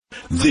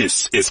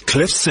This is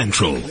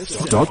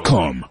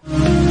CliffCentral.com.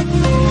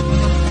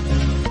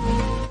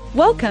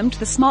 Welcome to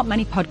the Smart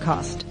Money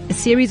Podcast, a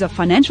series of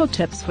financial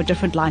tips for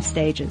different life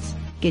stages.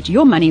 Get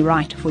your money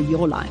right for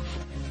your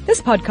life.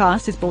 This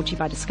podcast is brought to you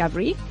by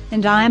Discovery,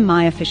 and I am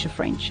Maya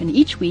Fisher-French. And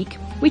each week,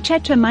 we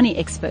chat to a money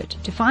expert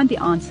to find the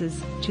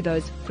answers to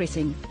those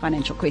pressing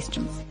financial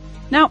questions.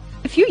 Now,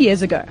 a few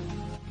years ago,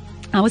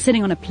 I was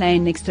sitting on a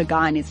plane next to a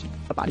guy in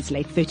about his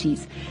late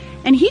 30s,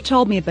 and he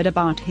told me a bit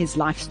about his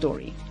life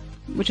story,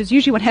 which is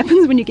usually what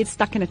happens when you get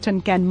stuck in a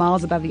tin can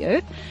miles above the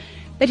earth.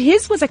 But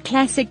his was a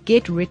classic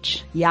get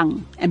rich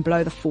young and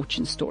blow the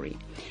fortune story.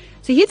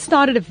 So he had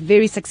started a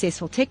very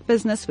successful tech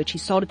business, which he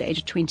sold at the age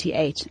of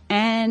 28.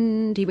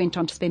 And he went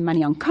on to spend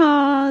money on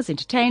cars,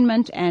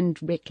 entertainment, and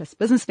reckless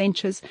business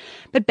ventures.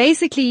 But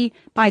basically,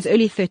 by his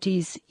early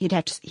 30s, he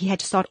had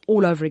to start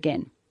all over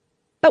again.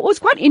 But what was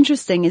quite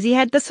interesting is he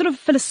had this sort of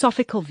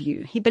philosophical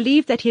view. He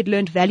believed that he had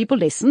learned valuable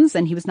lessons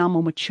and he was now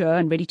more mature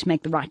and ready to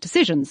make the right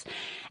decisions.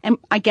 And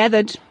I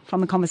gathered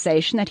from the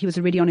conversation that he was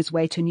already on his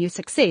way to new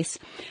success.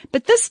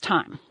 But this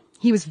time,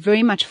 he was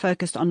very much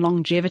focused on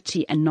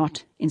longevity and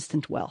not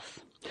instant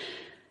wealth.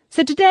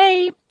 So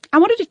today, I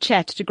wanted to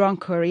chat to Grant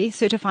Khoury,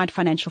 certified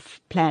financial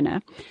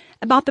planner,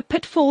 about the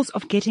pitfalls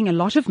of getting a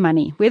lot of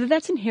money, whether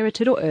that's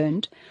inherited or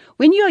earned,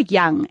 when you're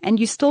young and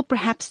you still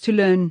perhaps to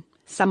learn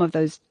some of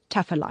those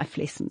tougher life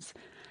lessons.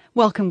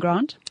 Welcome,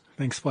 Grant.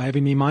 Thanks for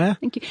having me, Maya.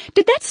 Thank you.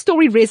 Did that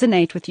story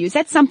resonate with you? Is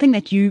that something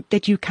that you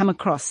come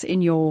across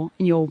in your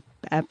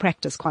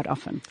practice quite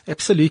often?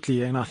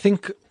 Absolutely, and I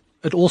think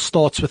it all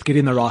starts with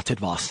getting the right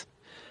advice.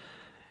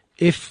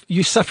 If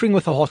you're suffering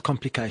with a heart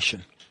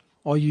complication,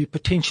 are you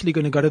potentially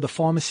going to go to the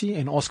pharmacy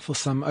and ask for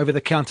some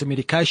over-the-counter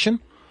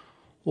medication,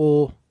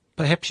 or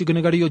perhaps you're going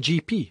to go to your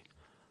GP?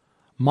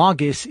 My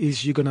guess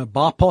is you're going to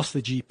bypass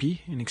the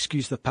GP, and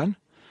excuse the pun,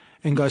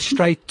 and go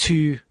straight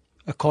to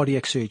a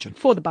cardiac surgeon.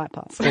 For the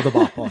bypass.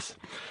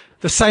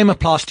 The same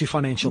applies to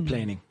financial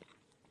planning.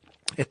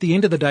 At the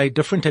end of the day,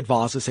 different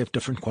advisors have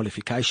different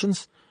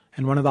qualifications,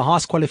 and one of the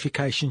highest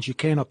qualifications you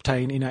can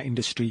obtain in our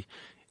industry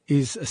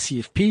is a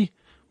CFP,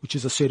 which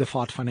is a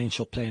certified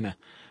financial planner.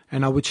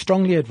 And I would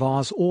strongly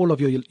advise all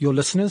of your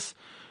listeners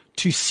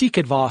to seek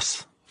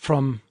advice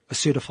from a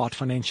certified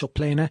financial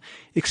planner,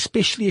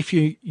 especially if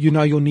you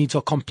know your needs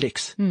are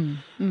complex.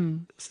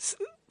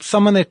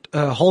 Someone that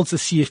holds a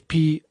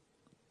CFP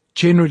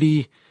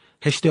generally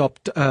has to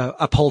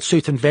uphold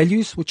certain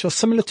values, which are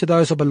similar to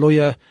those of a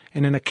lawyer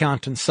and an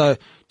accountant. So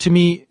to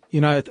me,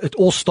 it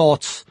all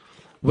starts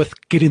with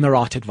getting the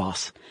right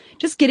advice.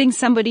 Just getting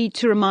somebody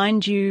to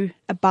remind you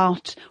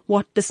about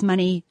what this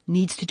money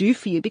needs to do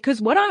for you.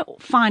 Because what I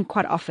find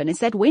quite often is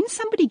that when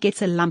somebody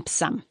gets a lump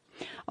sum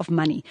of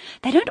money,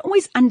 they don't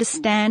always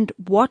understand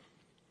what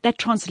that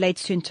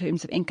translates to in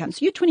terms of income.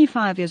 So you're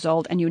 25 years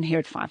old and you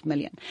inherit 5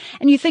 million.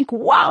 And you think,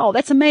 wow,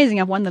 that's amazing,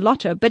 I've won the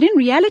lotto. But in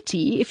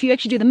reality, if you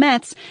actually do the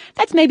maths,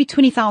 that's maybe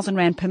 20,000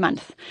 Rand per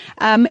month.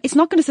 It's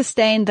not going to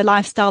sustain the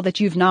lifestyle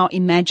that you've now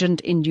imagined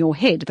in your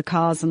head, the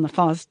cars and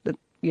the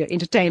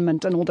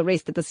entertainment and all the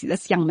rest that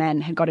this young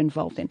man had got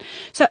involved in.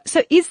 So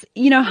is,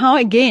 how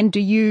again do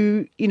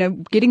you,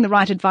 getting the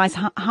right advice,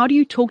 how do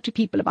you talk to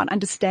people about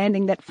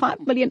understanding that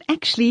 5 million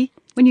actually,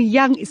 when you're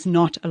young, is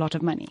not a lot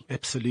of money?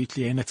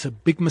 Absolutely. And it's a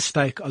big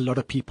mistake a lot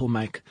of people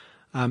make.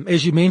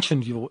 As you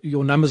mentioned,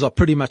 your numbers are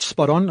pretty much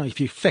spot on.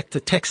 If you factor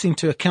tax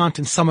into account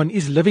and someone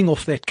is living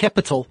off that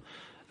capital,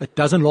 it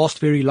doesn't last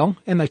very long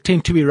and they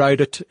tend to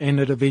erode it and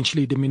it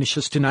eventually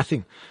diminishes to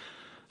nothing.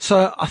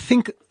 So I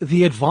think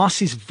the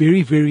advice is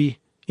very, very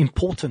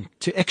important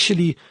to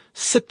actually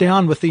sit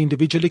down with the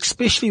individual,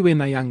 especially when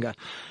they're younger,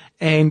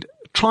 and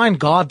try and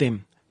guide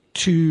them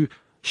to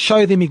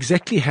show them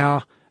exactly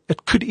how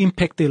it could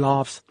impact their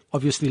lives,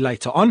 obviously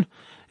later on,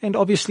 and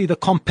obviously the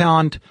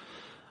compound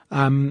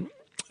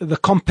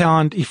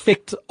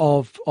effect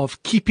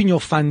of keeping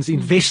your funds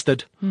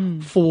invested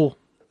for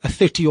a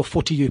 30 or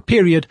 40 year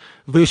period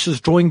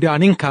versus drawing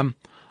down income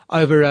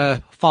over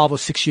a 5 or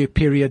 6 year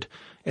period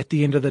at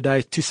the end of the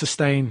day to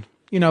sustain,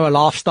 a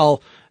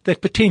lifestyle that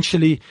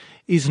potentially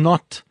is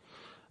not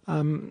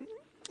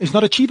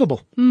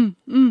achievable. And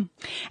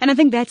I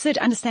think that's it,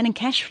 understanding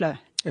cash flow.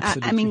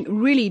 Absolutely.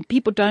 Really,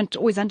 people don't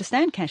always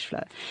understand cash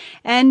flow.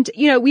 And,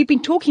 we've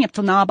been talking up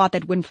till now about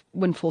that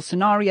windfall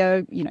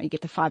scenario. You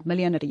get the 5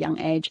 million at a young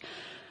age.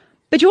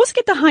 But you also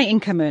get the high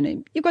income earner.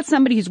 You've got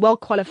somebody who's well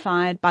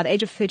qualified. By the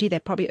age of 30, they're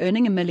probably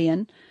earning 1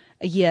 million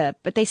a year,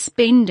 but they're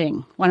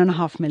spending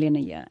 1.5 million a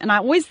year. And I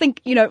always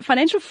think,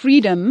 financial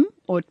freedom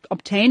or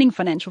obtaining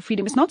financial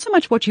freedom is not so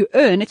much what you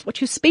earn, it's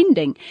what you're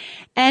spending.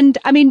 And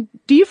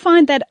do you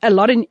find that a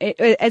lot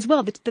as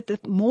well, that the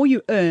more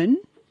you earn,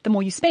 the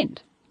more you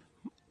spend?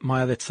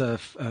 Maya, that's a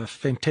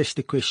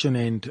fantastic question,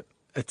 and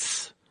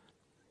it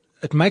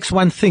makes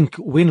one think,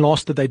 when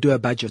last did they do a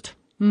budget?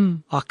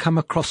 I come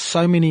across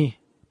so many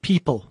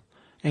people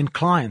and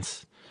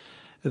clients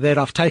that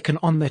I've taken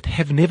on that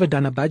have never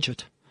done a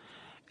budget.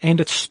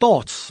 And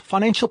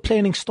financial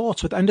planning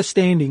starts with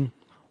understanding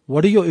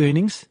what are your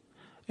earnings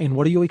and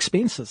what are your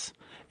expenses.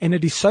 And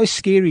it is so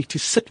scary to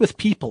sit with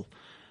people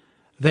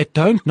that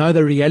don't know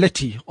the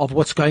reality of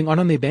what's going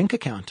on their bank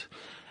account.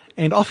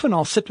 And often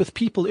I'll sit with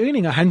people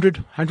earning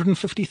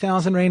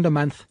 150,000 Rand a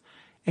month,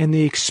 and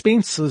the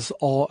expenses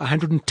are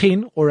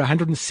 110 or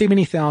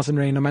 170,000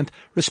 Rand a month,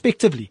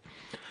 respectively.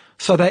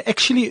 So they're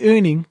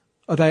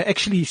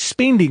actually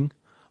spending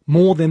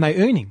more than they're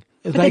earning.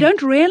 But they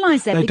don't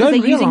realize that because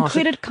they're using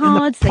credit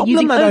cards, they're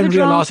using overdrafts. The problem they don't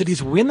realize it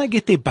is when they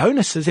get their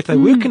bonuses, if they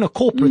work in a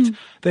corporate,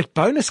 that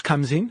bonus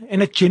comes in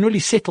and it generally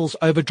settles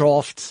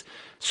overdrafts,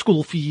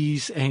 school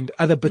fees and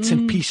other bits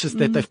and pieces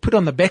that they've put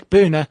on the back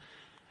burner,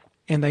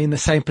 and they're in the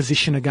same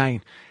position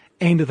again.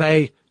 And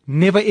they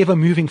never ever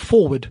moving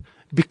forward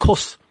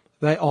because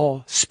they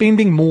are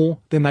spending more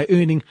than they're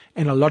earning,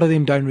 and a lot of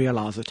them don't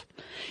realize it.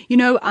 You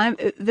know,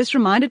 this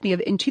reminded me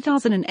of in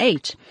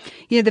 2008,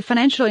 the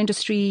financial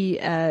industry,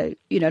 a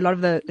lot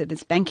of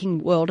this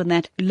banking world and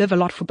that live a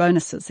lot for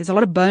bonuses. There's a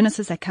lot of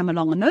bonuses that come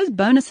along, and those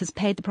bonuses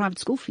paid the private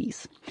school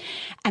fees.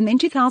 And then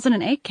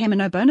 2008 came and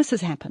no bonuses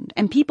happened,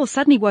 and people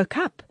suddenly woke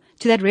up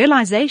to that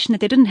realization that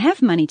they didn't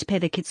have money to pay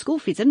their kids' school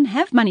fees. They didn't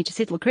have money to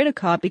settle a credit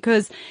card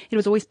because it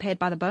was always paid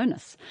by the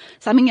bonus.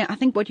 So, I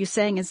think what you're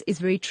saying is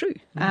very true.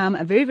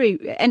 Very,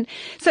 very, and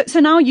so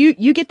now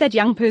you get that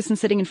young person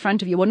sitting in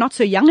front of you. Well, not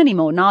so young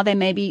anymore. Now they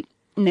may be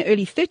in their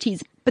early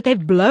 30s, but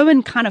they've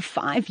blown kind of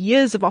 5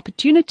 years of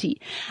opportunity.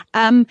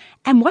 And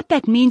what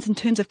that means in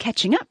terms of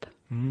catching up.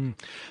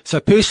 So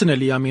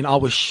personally, I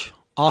wish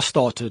I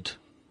started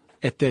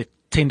at the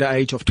tender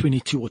age of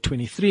 22 or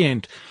 23.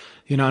 And,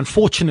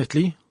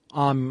 unfortunately,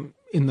 I'm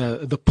in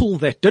the pool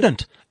that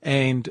didn't.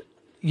 And,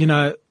 when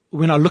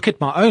I look at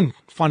my own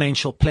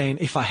financial plan,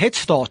 if I had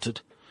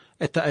started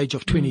at the age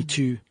of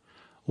 22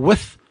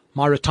 with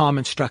my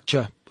retirement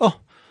structure,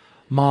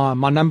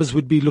 my numbers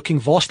would be looking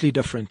vastly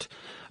different.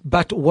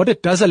 But what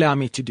it does allow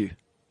me to do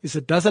is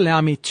it does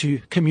allow me to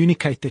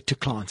communicate that to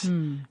clients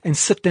and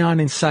sit down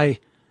and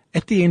say,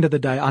 at the end of the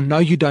day, I know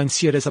you don't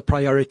see it as a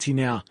priority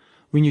now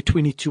when you're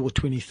 22 or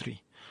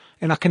 23.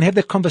 And I can have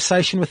that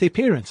conversation with their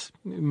parents,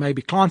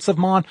 maybe clients of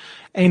mine,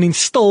 and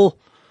instill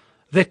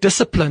that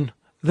discipline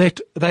that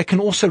they can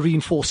also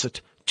reinforce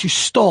it to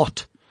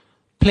start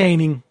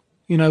planning,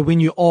 when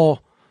you are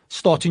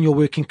starting your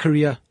working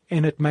career,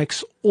 and it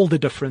makes all the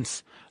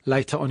difference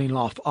later on in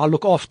life. I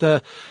look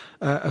after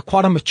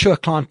quite a mature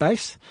client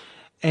base,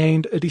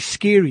 and it is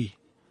scary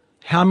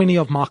how many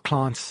of my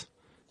clients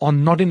are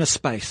not in a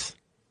space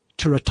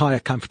to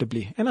retire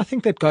comfortably. And I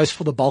think that goes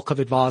for the bulk of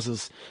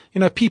advisors.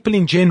 People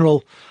in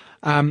general,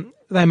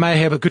 they may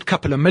have a good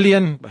couple of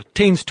million,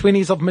 tens,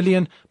 20s of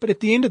million, but at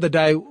the end of the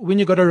day, when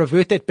you've got to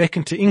revert that back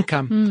into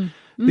income,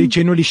 there are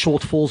generally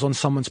shortfalls on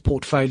someone's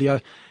portfolio.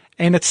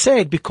 And it's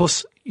sad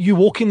because you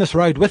walk in this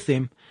road with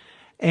them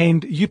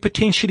and you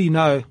potentially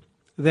know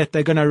that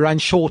they're going to run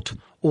short,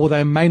 or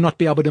they may not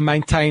be able to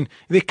maintain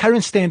their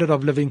current standard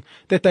of living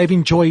that they've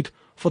enjoyed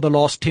for the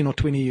last 10 or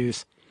 20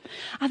 years.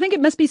 I think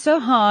it must be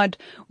so hard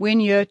when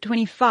you're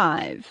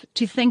 25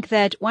 to think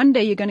that one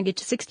day you're going to get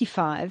to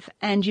 65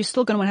 and you're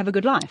still going to want to have a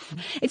good life.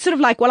 It's sort of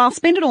like, well, I'll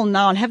spend it all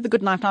now and have the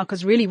good life now,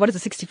 because really, what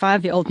does a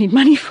 65-year-old need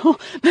money for?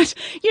 But,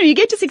 you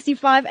get to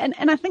 65 and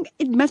I think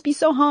it must be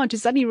so hard to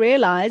suddenly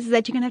realize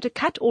that you're going to have to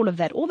cut all of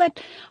that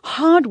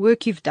hard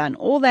work you've done,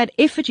 all that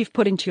effort you've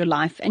put into your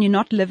life, and you're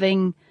not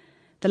living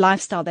the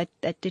lifestyle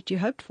that you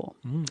hoped for.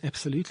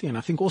 Absolutely. And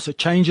I think also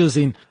changes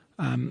in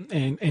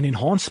and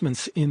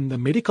enhancements in the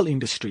medical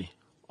industry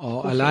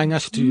are allowing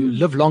us to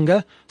live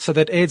longer. So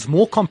that adds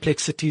more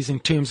complexities in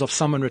terms of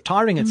someone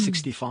retiring at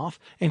 65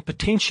 and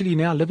potentially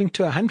now living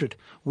to 100,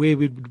 where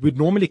we would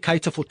normally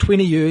cater for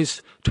 20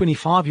 years,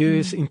 25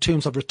 years in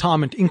terms of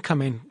retirement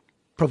income and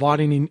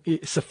providing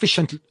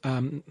sufficient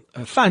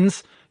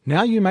funds.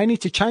 Now you may need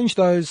to change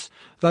those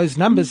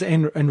numbers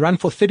and run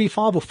for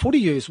 35 or 40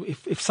 years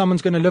if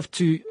someone's going to live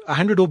to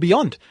 100 or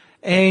beyond.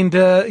 And,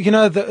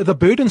 the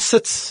burden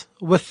sits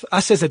with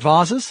us as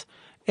advisors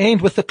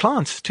and with the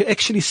clients to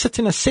actually sit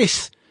and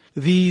assess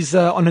these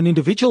on an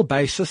individual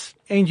basis.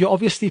 And you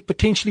obviously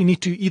potentially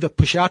need to either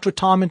push out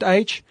retirement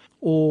age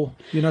or,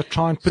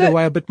 try and put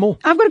away a bit more.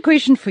 I've got a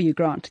question for you,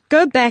 Grant.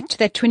 Go back to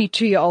that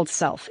 22-year-old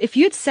self. If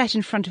you'd sat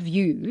in front of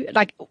you,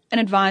 like an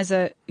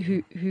advisor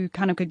who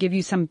kind of could give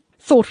you some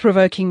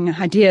thought-provoking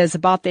ideas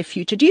about their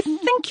future, do you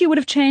think you would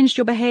have changed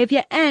your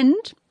behavior? And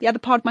the other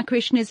part of my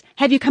question is,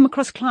 have you come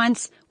across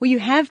clients where you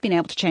have been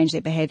able to change their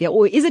behavior?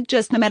 Or is it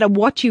just no matter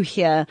what you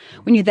hear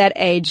when you're that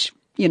age,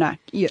 you're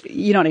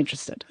not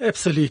interested?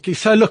 Absolutely.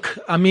 So look,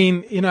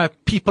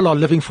 people are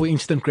living for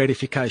instant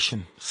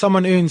gratification.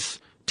 Someone earns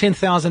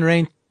 10,000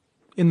 Rand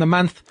in the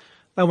month.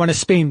 They want to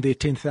spend their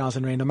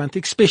 10,000 Rand a month,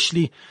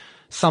 especially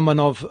someone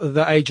of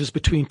the ages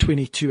between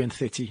 22 and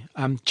 30.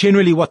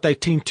 Generally what they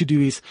tend to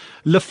do is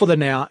live for the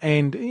now.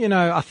 And,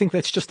 I think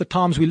that's just the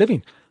times we live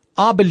in.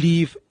 I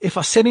believe if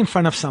I sat in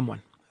front of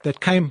someone that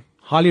came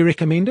highly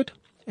recommended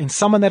and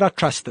someone that I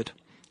trusted,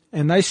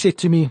 and they said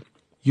to me,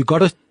 you got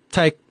to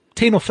take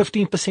 10 or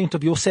 15%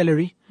 of your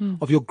salary,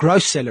 of your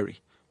gross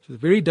salary. So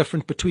it's very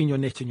different between your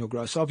net and your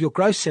gross. So of your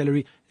gross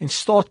salary, and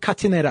start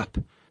cutting that up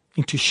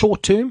into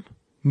short-term,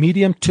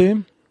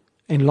 medium-term,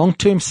 and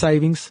long-term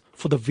savings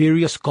for the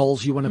various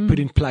goals you want to put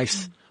in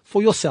place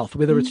for yourself,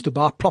 whether it's to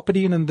buy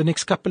property in the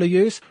next couple of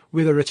years,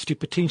 whether it's to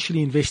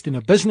potentially invest in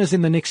a business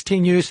in the next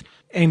 10 years,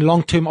 and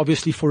long term,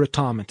 obviously, for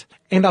retirement.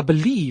 And I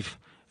believe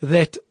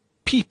that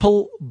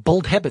people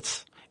build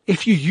habits.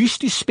 If you're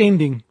used to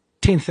spending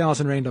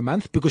 10,000 Rand a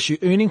month because you're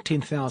earning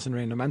 10,000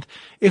 Rand a month,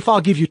 if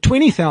I give you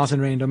 20,000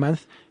 Rand a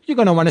month, you're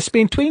going to want to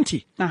spend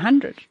 20.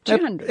 100,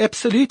 200.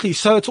 Absolutely.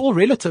 So it's all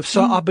relative.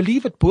 So I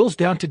believe it boils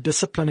down to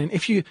discipline. And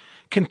if you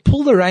can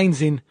pull the reins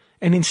in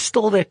and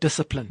instill that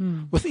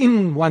discipline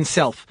within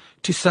oneself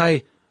to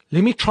say,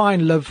 let me try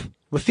and live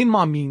within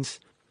my means,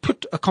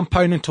 put a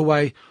component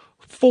away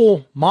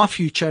for my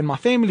future and my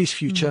family's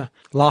future,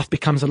 life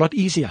becomes a lot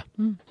easier.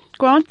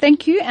 Grant,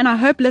 thank you. And I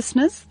hope,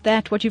 listeners,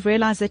 that what you've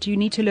realized that you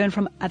need to learn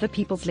from other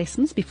people's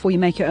lessons before you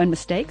make your own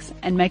mistakes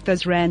and make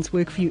those rands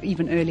work for you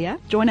even earlier.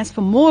 Join us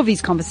for more of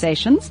these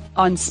conversations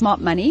on Smart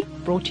Money,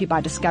 brought to you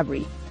by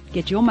Discovery.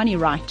 Get your money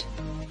right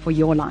for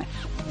your life.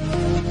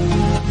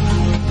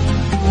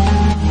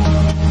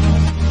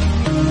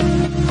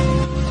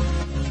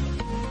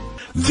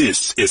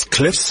 This is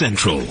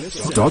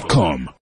CliffCentral.com.